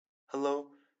Hello,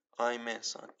 I'm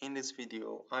Ehsan. In this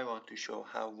video, I want to show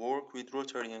how work with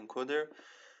Rotary Encoder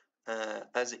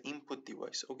as an input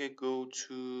device. Okay, go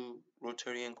to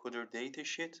Rotary Encoder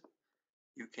datasheet.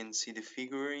 You can see the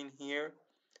figure in here.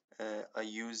 I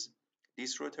use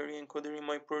this Rotary Encoder in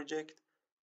my project,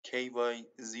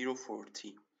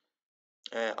 KY040.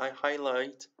 I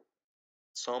highlight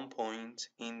some point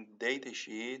in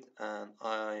datasheet and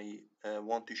I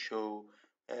want to show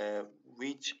uh,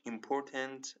 which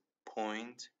important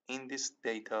point in this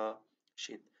data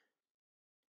sheet.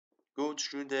 Go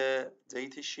through the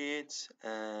datasheet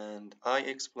and I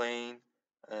explain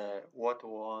what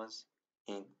was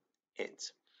in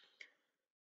it.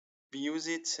 We use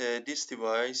this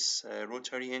device,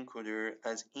 rotary encoder,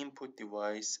 as input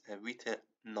device with a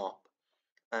knob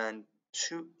and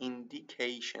two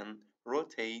indication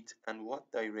rotate and what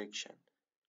direction.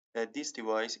 This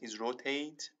device is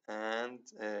rotate and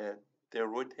the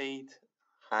rotate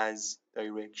has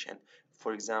direction.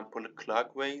 For example,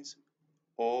 clockwise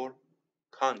or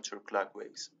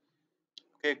counterclockwise.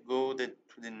 Okay, to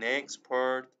the next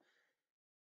part.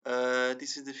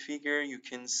 This is the figure. You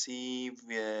can see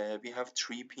we have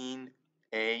three pin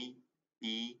A,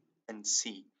 B, and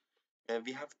C.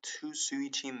 We have two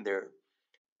switch in there.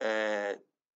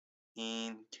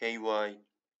 In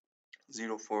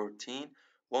KY014,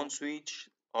 one switch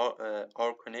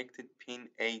are connected pin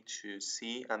A to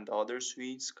C, and the other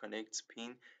switch connects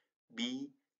pin B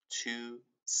to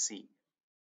C.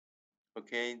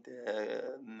 Okay,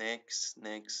 the next.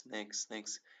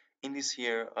 In this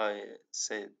here, I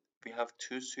said we have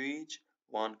two switch,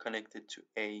 one connected to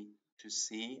A to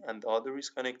C, and the other is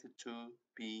connected to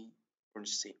B or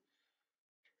C.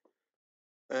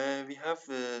 We have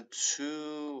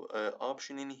two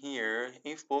option in here.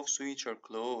 If both switches are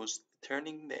closed,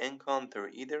 turning the encounter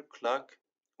either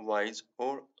clockwise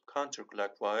or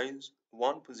counterclockwise,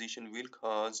 one position will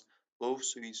cause both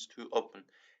switches to open.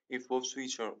 If both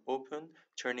switches are open,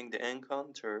 turning the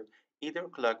encounter either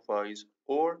clockwise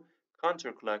or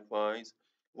counterclockwise,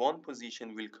 one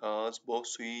position will cause both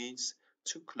switches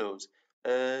to close.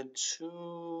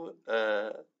 Two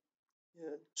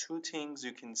two things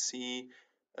you can see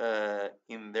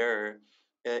in there.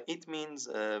 It means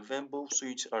when both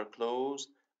switches are closed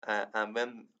and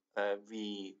when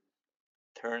we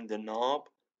turn the knob,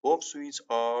 both switches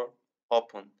are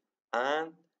open.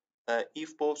 And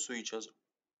if both switches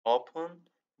open,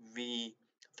 we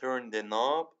turn the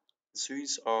knob, the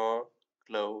switches are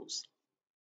closed.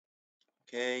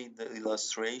 Okay, the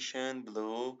illustration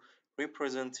below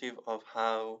representative of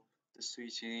how the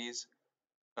switch is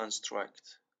constructed.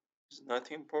 It's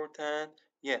not important.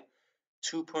 Yeah,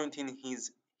 2 point in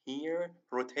his here,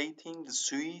 rotating the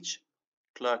switch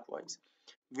clockwise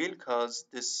will cause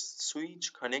the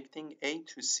switch connecting A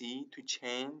to C to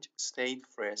change state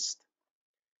first.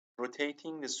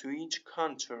 Rotating the switch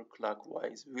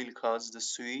counterclockwise will cause the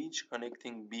switch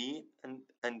connecting B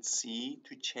and C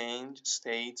to change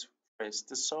states first.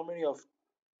 The summary of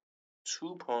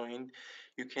 2 point,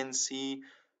 you can see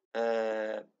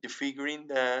the figuring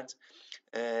that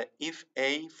if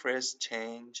A first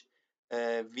change,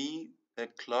 V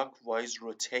clockwise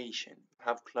rotation,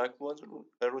 have clockwise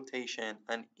rotation,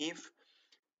 and if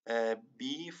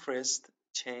B first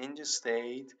change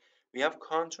state, we have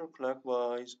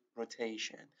counterclockwise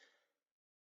rotation.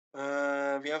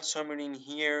 We have summary in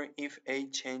here. If A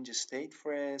changes state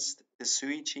first, the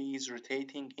switch is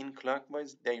rotating in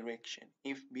clockwise direction.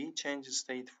 If B changes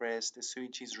state first, the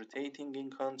switch is rotating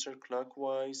in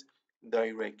counterclockwise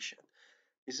direction.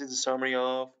 This is the summary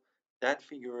of that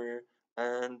figure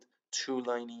and two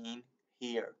line in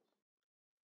here.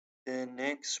 The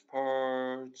next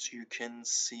part, you can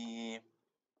see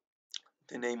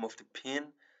the name of the pin.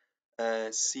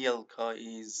 CLK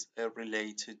is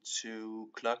related to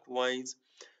clockwise.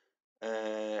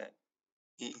 Uh,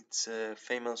 it's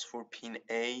famous for pin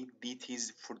A. BT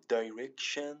is for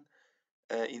direction.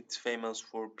 It's famous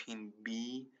for pin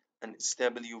B, and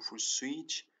SW for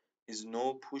switch is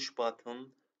no push button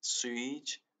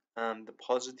switch, and the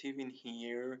positive in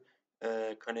here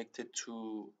connected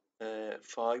to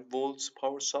 5 volts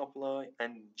power supply,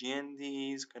 and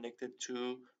GND is connected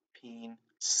to pin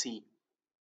C.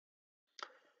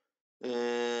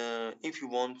 If you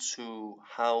want to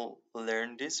how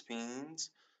learn these pins,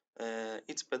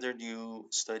 it's better you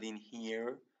study in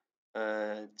here,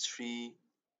 3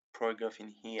 paragraph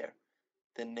in here.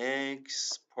 The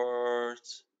next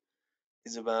part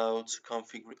is about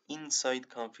inside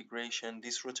configuration.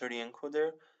 This rotary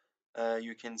encoder,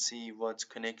 you can see what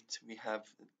connect. We have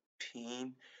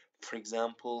pin, for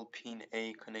example, pin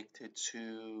A connected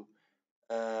to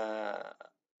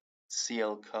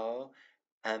CLK,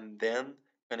 and then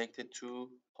connected to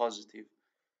positive.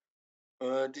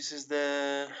 This is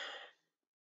the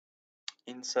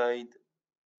inside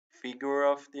figure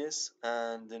of this,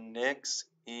 and the next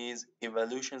is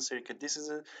evaluation circuit. This is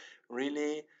a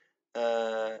really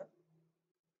uh,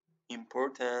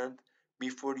 important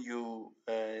before you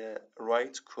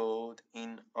write code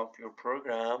in of your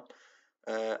program.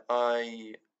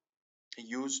 I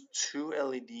use two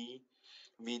LED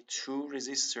with two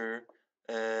resistor,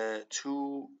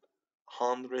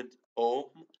 200 ohm,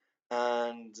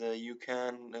 and you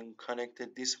can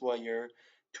connect this wire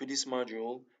to this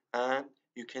module, and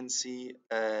you can see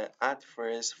at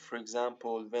first, for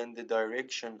example, when the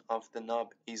direction of the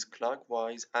knob is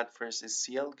clockwise, at first is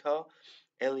CLK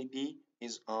LED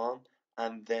is on,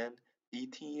 and then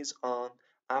DT is on.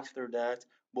 After that,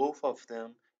 both of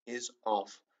them is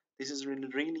off. This is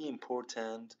really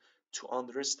important to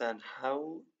understand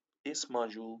how this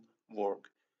module work.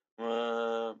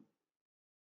 Uh,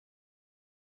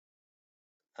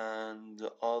 and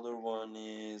the other one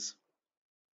is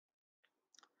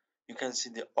you can see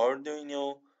the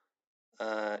Arduino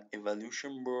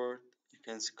evolution board. You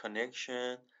can see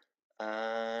connection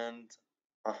and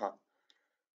uh-huh.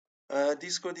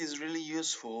 This code is really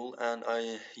useful, and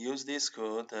I use this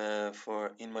code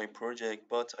for in my project,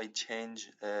 but I change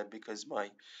because my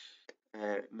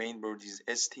main board is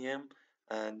STM,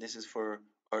 and this is for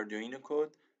Arduino code,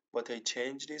 but I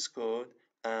changed this code,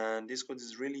 and this code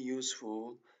is really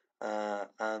useful,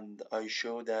 and I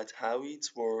show that how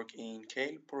it's work in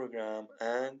Kale program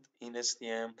and in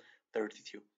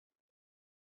STM32.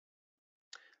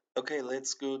 Okay,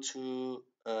 let's go to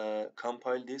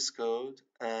compile this code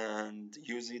and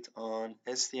use it on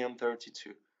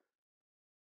STM32.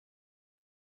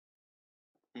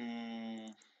 Mm,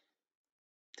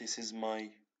 this is my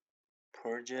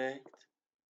project.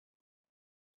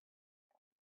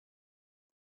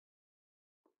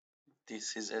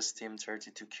 This is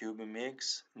STM32 Cube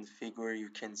Mix. In figure you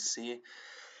can see.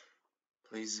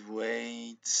 Please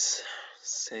wait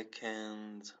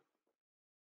second.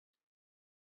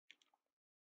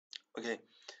 Okay.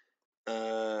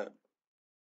 Uh,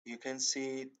 you can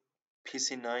see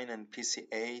PC9 and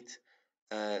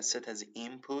PC8 set as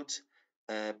input.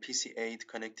 PC8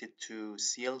 connected to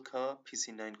CLK,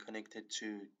 PC9 connected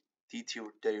to DT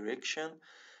or direction,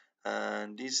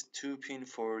 and these two pin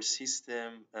for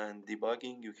system and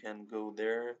debugging. You can go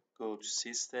there, go to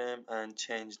system, and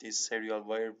change this serial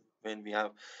wire when we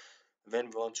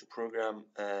want to program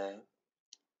a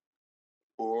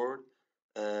board.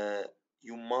 uh,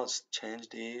 you must change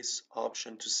this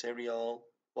option to serial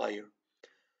wire.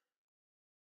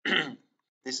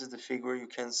 This is the figure you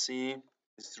can see.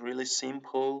 It's really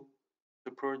simple,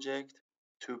 the project.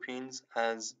 Two pins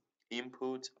as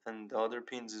input, and the other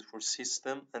pins is for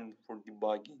system and for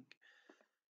debugging.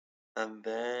 And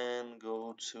then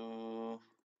go to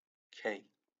K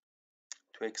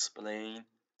to explain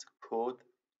the code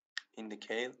in the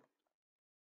K.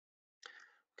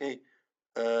 Okay.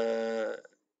 Uh,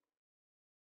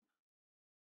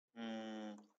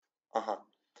 mm, uh-huh.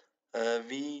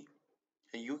 We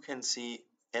You can see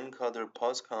encoder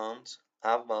pause count,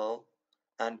 eval,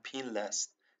 and pin list.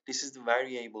 This is the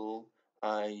variable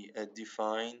I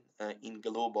define in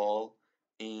global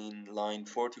in line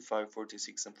 45,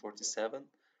 46, and 47.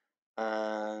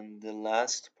 And the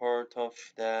last part of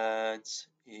that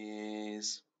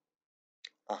is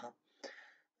uh-huh.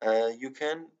 You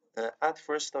can at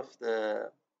first of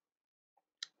the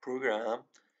program,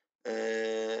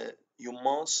 you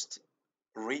must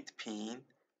read pin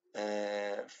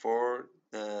for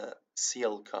the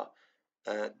CLK.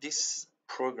 This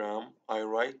program, I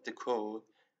write the code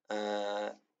uh,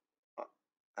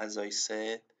 as I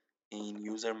said in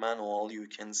user manual. You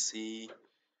can see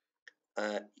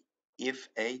uh, if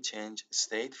A change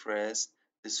state phrase,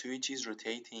 the switch is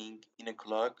rotating in a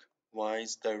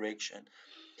clockwise direction.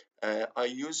 I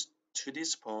use to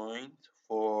this point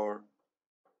for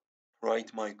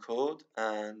write my code,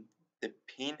 and the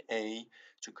pin A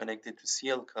to connect it to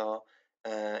CLK,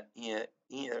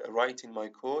 write in my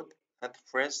code at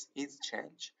first it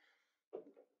change.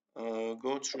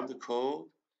 Go through the code.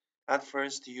 At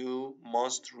first you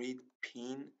must read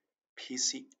pin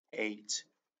PC8,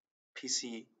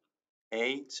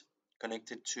 PC8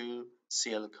 connected to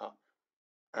CLK,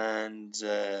 and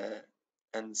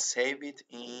save it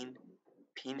in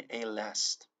pin A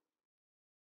last.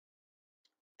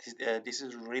 This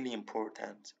is really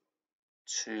important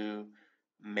to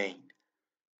main.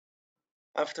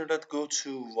 After that, go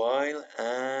to while,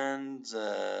 and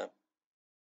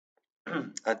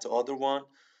at the other one,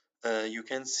 you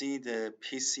can see the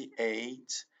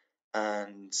PC8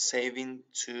 and saving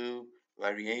to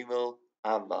variable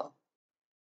aval.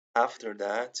 After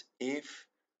that, if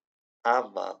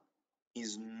aval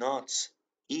is not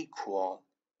equal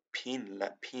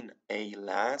pin a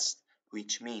last,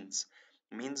 which means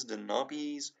the knob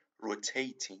is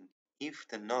rotating. If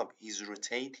the knob is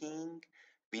rotating,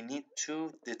 we need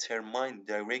to determine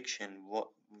direction. What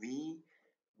we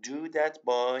do that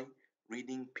by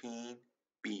reading pin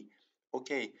B.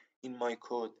 Okay, in my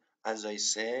code, as I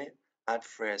said, at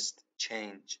first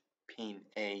change pin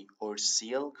A or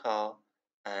CLK,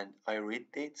 and I read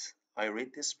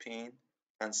this pin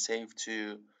and save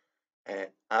to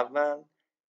aval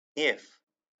if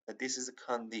this is a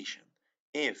condition.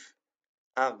 If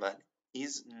aval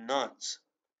is not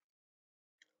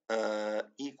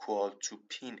equal to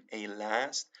pin A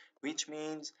last, which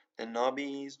means the knob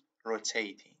is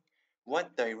rotating.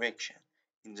 What direction?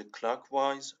 In the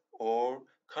clockwise or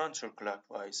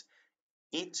counterclockwise?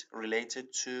 It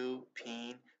related to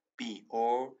pin B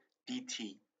or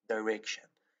DT direction.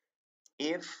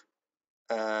 If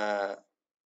uh,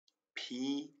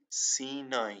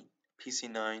 PC9,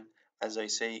 PC9, as I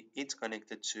say, it's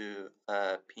connected to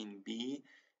pin B,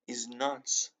 is not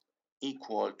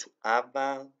equal to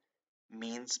aval,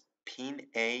 means pin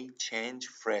A change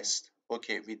first.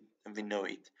 Okay, we know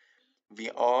it. We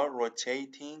are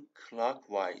rotating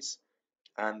clockwise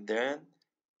and then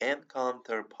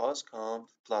encounter pause count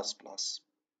plus plus.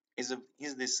 Is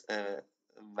this a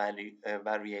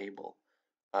variable?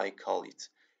 I call it.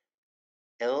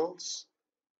 Else,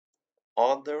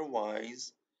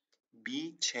 otherwise,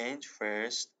 B change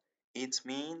first. It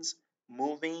means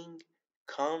moving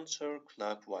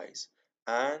counterclockwise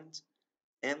and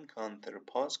encounter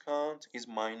pause count is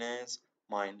minus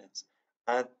minus.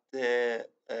 At the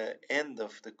end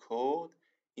of the code,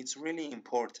 it's really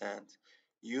important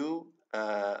you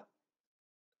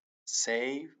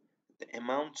save the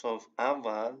amount of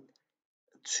aval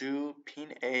to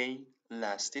pin A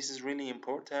last. This is really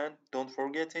important. Don't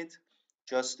forget it.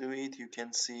 Just do it. You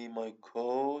can see my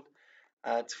code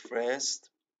at first.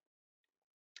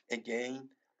 Again,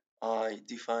 I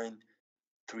define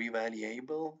three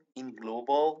variable in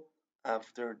global.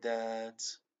 After that,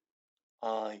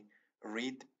 I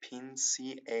read pin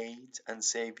C8 and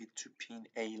save it to pin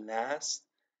A last.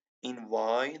 In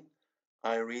while,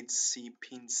 I read C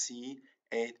pin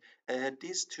C8.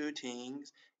 These two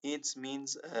things, it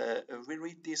means we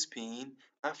read this pin.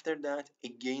 After that,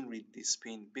 again read this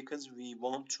pin because we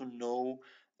want to know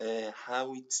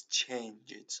how it's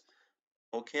changed.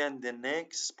 Okay, and the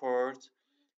next part,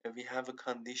 we have a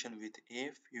condition with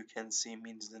if. You can see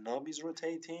means the knob is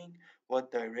rotating.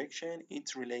 What direction?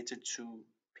 It's related to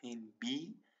pin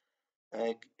B.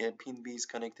 Pin B is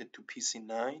connected to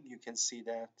PC9. You can see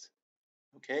that.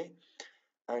 Okay,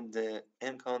 and the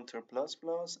encounter plus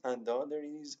plus, and the other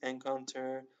is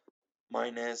encounter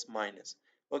minus minus.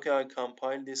 Okay, I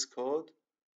compile this code.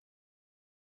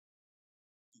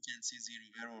 You can see zero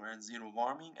error and zero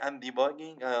warning and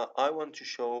debugging. I want to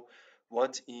show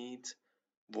what it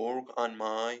work on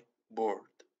my board.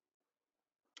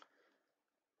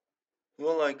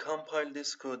 Well, I compile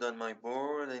this code on my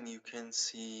board and you can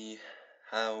see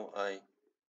how I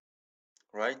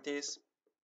write this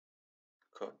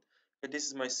code. Okay, this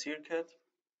is my circuit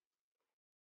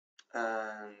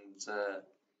and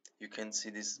you can see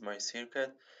this is my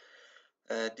circuit.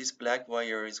 This black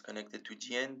wire is connected to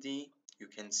GND. You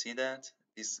can see that.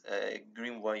 This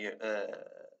green wire,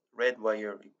 red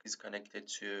wire is connected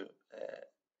to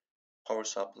power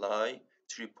supply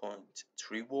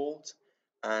 3.3 volts,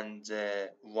 and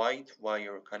white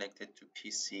wire connected to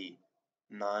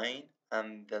PC9,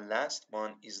 and the last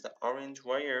one is the orange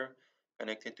wire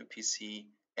connected to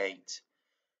PC8.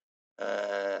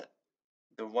 Uh,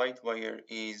 the white wire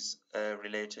is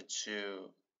related to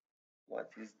what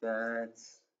is that?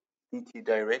 DT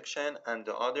direction, and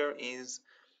the other is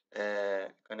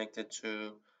connected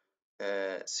to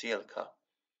CLK.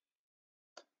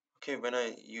 Okay, when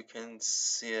you can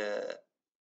see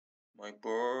my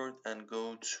board and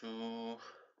go to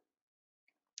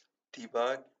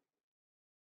debug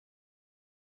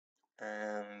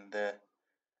and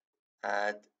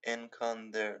add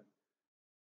encoder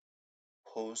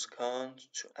post count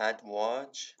to add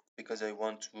watch because I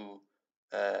want to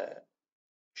uh,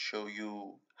 show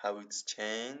you how it's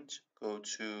changed. Go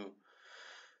to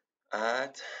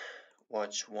add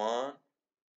watch one.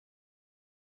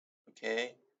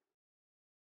 Okay,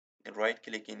 and right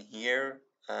click in here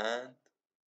and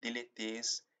delete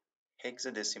this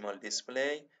hexadecimal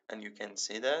display, and you can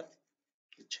see that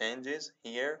it changes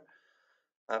here.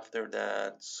 After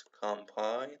that,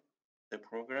 compile the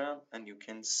program and you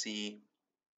can see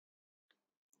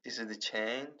this is the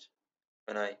change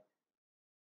when I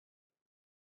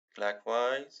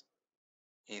clockwise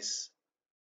is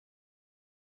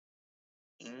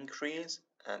increase,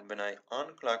 and when I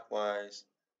unclockwise,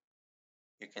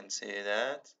 you can say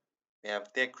that we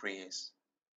have decrease.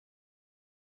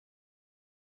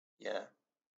 Yeah,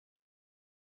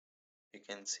 you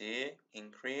can see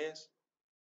increase,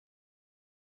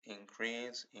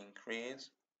 increase, increase,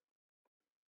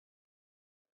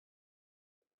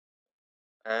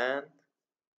 and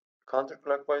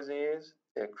counterclockwise is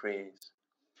decrease.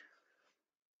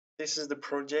 This is the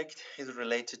project is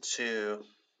related to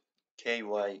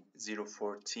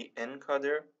KY04T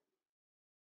encoder.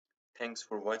 Thanks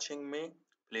for watching me.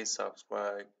 Please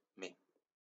subscribe.